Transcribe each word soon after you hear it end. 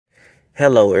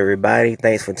Hello, everybody.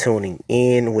 Thanks for tuning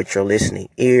in with your listening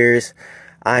ears.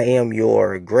 I am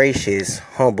your gracious,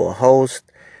 humble host,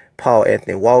 Paul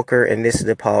Anthony Walker, and this is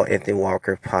the Paul Anthony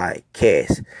Walker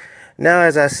Podcast. Now,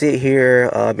 as I sit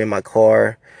here in my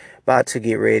car, about to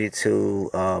get ready to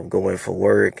go in for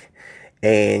work,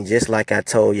 and just like I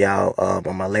told y'all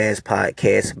on my last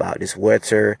podcast about this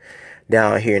weather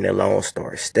down here in the Lone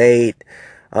Star State.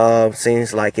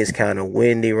 Seems like it's kind of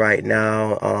windy right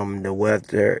now. The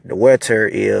weather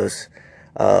is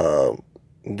uh,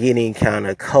 getting kind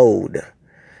of cold.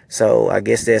 So I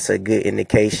guess that's a good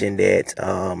indication that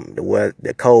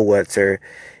the cold weather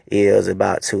is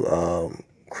about to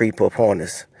creep upon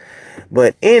us.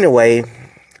 But anyway,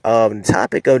 the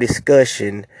topic of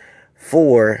discussion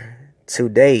for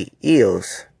today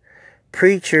is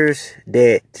preachers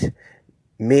that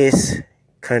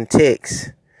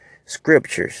miscontext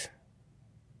scriptures.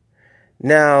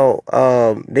 Now,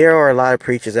 there are a lot of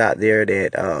preachers out there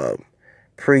that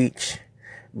preach,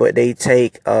 but they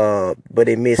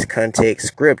miscontext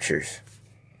scriptures.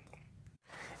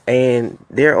 And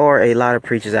there are a lot of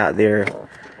preachers out there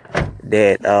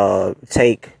that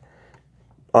take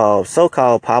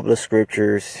so-called popular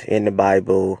scriptures in the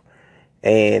Bible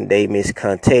and they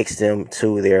miscontext them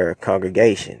to their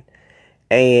congregation.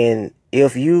 And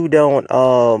if you don't,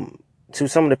 to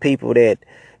some of the people that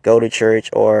go to church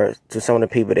or to some of the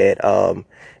people that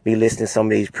be listening to some of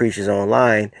these preachers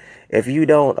online, if you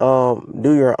don't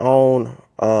do your own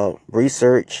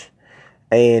research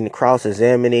and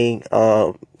cross-examining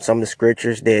some of the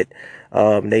scriptures that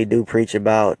they do preach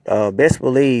about, best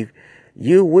believe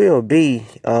you will be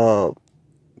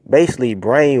basically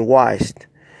brainwashed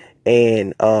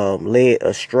and led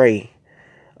astray.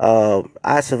 I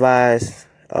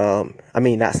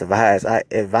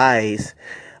advise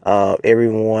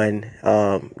everyone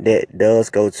that does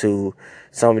go to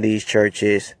some of these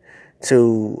churches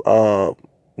to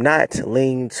not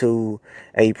lean to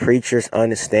a preacher's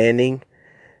understanding.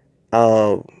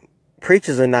 Uh,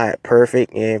 Preachers are not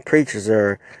perfect, and preachers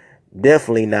are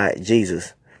definitely not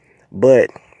Jesus. But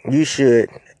you should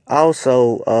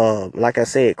also, like I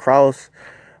said, cross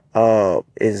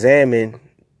examine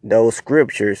those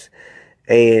scriptures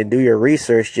and do your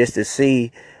research just to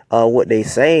see what they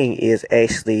saying is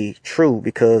actually true.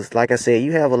 Because, like I said,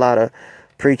 you have a lot of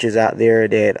preachers out there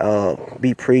that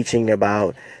be preaching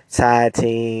about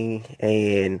tithing,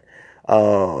 and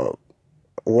uh,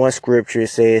 one scripture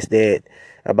says that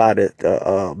about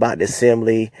the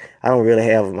assembly. I don't really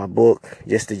have my book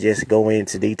just go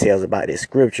into details about this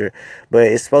scripture, but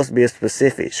it's supposed to be a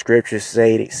specific scripture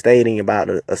stating about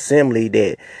the assembly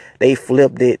that they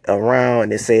flipped it around,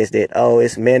 and it says that, oh,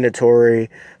 it's mandatory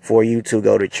for you to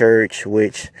go to church,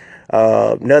 which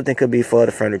nothing could be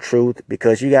further from the truth,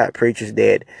 because you got preachers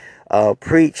that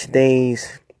preach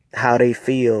things how they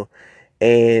feel,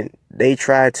 and they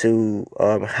try to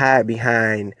hide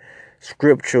behind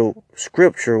scripture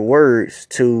words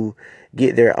to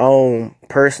get their own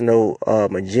personal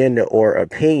agenda or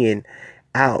opinion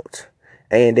out,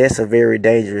 and that's a very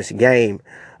dangerous game.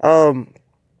 Um,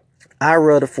 I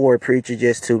rather for a preacher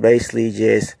just to basically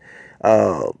just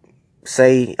uh,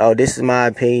 say, "Oh, this is my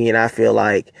opinion. I feel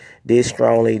like this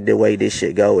strongly the way this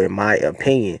should go, in my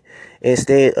opinion,"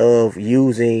 instead of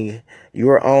using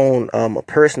your own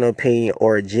personal opinion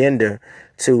or agenda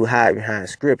to hide behind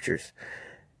scriptures.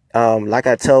 Like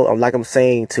I'm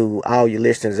saying to all your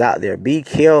listeners out there, be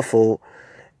careful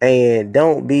and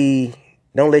don't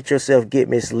let yourself get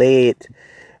misled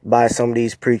by some of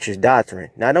these preachers' doctrine.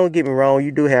 Now, don't get me wrong,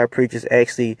 you do have preachers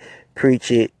actually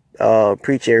preach it,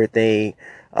 preach everything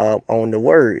on the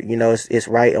word. You know, it's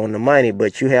right on the money,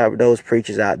 but you have those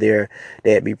preachers out there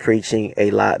that be preaching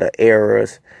a lot of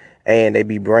errors, and they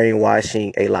be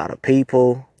brainwashing a lot of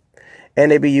people, and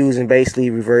they be using basically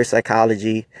reverse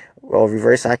psychology or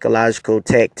reverse psychological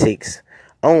tactics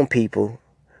on people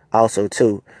also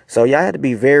too. So y'all have to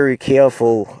be very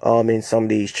careful in some of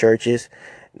these churches.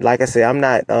 Like I said, I'm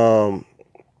not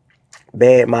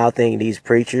bad mouthing these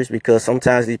preachers, because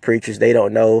sometimes these preachers, they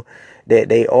don't know that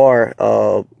they are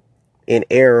in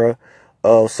error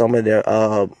of some of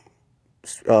the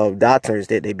doctrines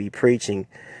that they be preaching.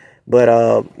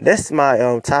 But that's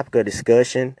my topic of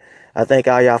discussion. I thank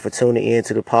all y'all for tuning in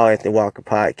to the Paul Anthony Walker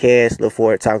Podcast. Look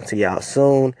forward to talking to y'all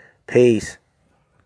soon. Peace.